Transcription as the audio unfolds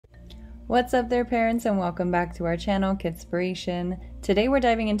What's up there, parents, and welcome back to our channel, Kidspiration. Today we're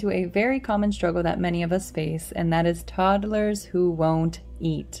diving into a very common struggle that many of us face, and that is toddlers who won't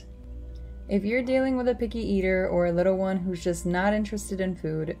eat. If you're dealing with a picky eater or a little one who's just not interested in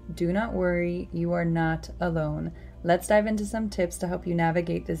food, do not worry, you are not alone. Let's dive into some tips to help you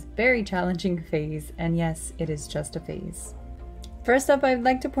navigate this very challenging phase, and yes, it is just a phase. First up, I'd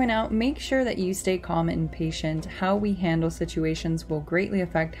like to point out, make sure that you stay calm and patient. How we handle situations will greatly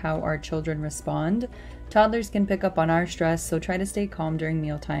affect how our children respond. Toddlers can pick up on our stress, so try to stay calm during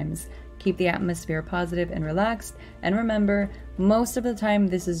meal times. Keep the atmosphere positive and relaxed, and remember, most of the time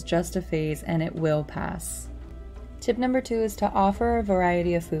this is just a phase and it will pass. Tip number 2 is to offer a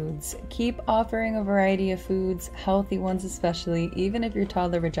variety of foods. Keep offering a variety of foods, healthy ones especially, even if your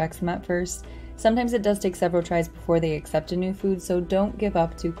toddler rejects them at first. Sometimes it does take several tries before they accept a new food, so don't give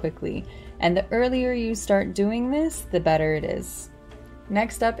up too quickly. And the earlier you start doing this, the better it is.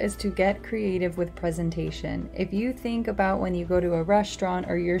 Next up is to get creative with presentation. If you think about when you go to a restaurant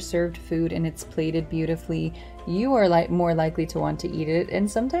or you're served food and it's plated beautifully, you are more likely to want to eat it, and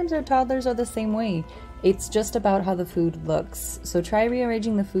sometimes our toddlers are the same way. It's just about how the food looks. So try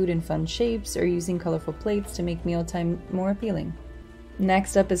rearranging the food in fun shapes or using colorful plates to make mealtime more appealing.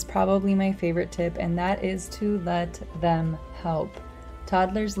 Next up is probably my favorite tip, and that is to let them help.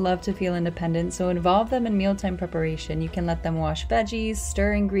 Toddlers love to feel independent, so involve them in mealtime preparation. You can let them wash veggies,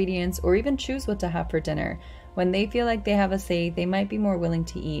 stir ingredients, or even choose what to have for dinner. When they feel like they have a say, they might be more willing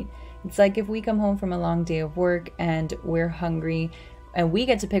to eat. It's like if we come home from a long day of work and we're hungry and we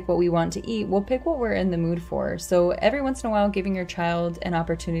get to pick what we want to eat, we'll pick what we're in the mood for. So every once in a while, giving your child an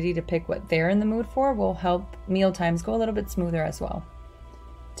opportunity to pick what they're in the mood for will help mealtimes go a little bit smoother as well.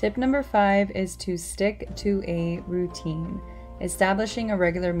 Tip number 5 is to stick to a routine. Establishing a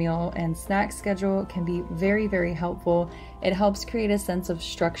regular meal and snack schedule can be very, very helpful. It helps create a sense of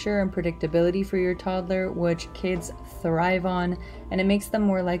structure and predictability for your toddler, which kids thrive on, and it makes them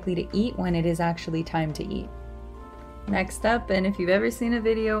more likely to eat when it is actually time to eat. Next up, and if you've ever seen a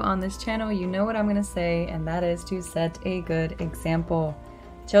video on this channel, you know what I'm going to say, and that is to set a good example.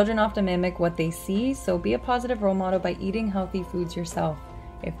 Children often mimic what they see, so be a positive role model by eating healthy foods yourself.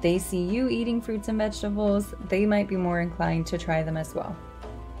 If they see you eating fruits and vegetables, they might be more inclined to try them as well.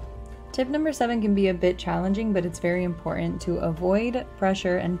 Tip number 7 can be a bit challenging, but it's very important to avoid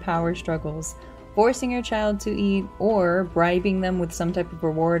pressure and power struggles. Forcing your child to eat or bribing them with some type of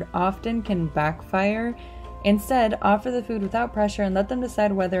reward often can backfire. Instead, offer the food without pressure and let them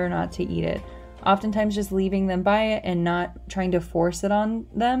decide whether or not to eat it. Oftentimes just leaving them by it and not trying to force it on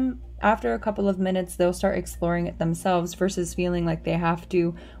them, after a couple of minutes they'll start exploring it themselves versus feeling like they have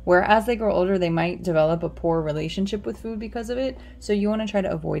to, where as they grow older they might develop a poor relationship with food because of it, so you want to try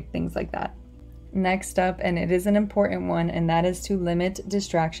to avoid things like that. Next up, and it is an important one, and that is to limit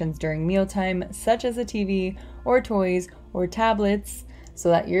distractions during mealtime, such as a TV or toys or tablets, so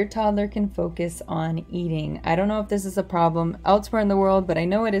that your toddler can focus on eating. I don't know if this is a problem elsewhere in the world, but I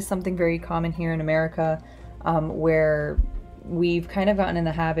know it is something very common here in America, where we've kind of gotten in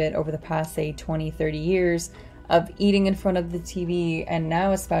the habit over the past, say, 20-30 years of eating in front of the TV, and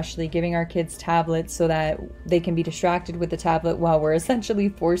now especially giving our kids tablets so that they can be distracted with the tablet while we're essentially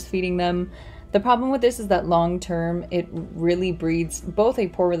force feeding them. The problem with this is that long term, it really breeds both a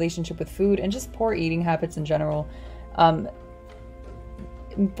poor relationship with food and just poor eating habits in general.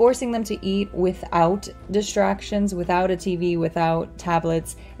 Forcing them to eat without distractions, without a TV, without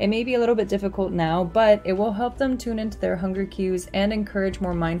tablets, it may be a little bit difficult now, but it will help them tune into their hunger cues and encourage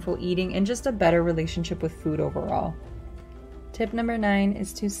more mindful eating and just a better relationship with food overall. Tip number 9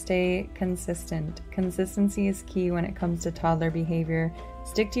 is to stay consistent. Consistency is key when it comes to toddler behavior.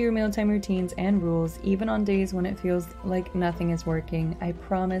 Stick to your mealtime routines and rules, even on days when it feels like nothing is working. I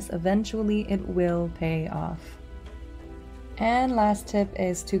promise eventually it will pay off. And last tip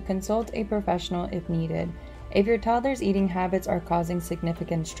is to consult a professional if needed. If your toddler's eating habits are causing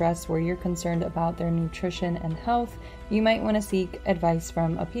significant stress where you're concerned about their nutrition and health, you might want to seek advice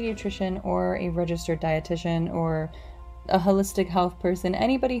from a pediatrician or a registered dietitian or a holistic health person,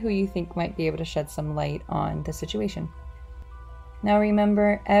 anybody who you think might be able to shed some light on the situation. Now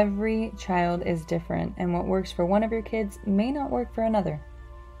remember, every child is different, and what works for one of your kids may not work for another.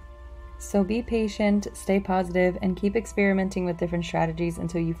 So be patient, stay positive, and keep experimenting with different strategies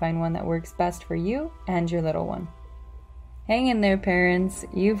until you find one that works best for you and your little one. Hang in there, parents.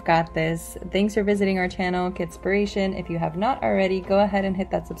 You've got this. Thanks for visiting our channel, Kidspiration. If you have not already, go ahead and hit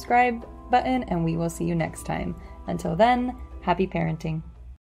that subscribe button, and we will see you next time. Until then, happy parenting.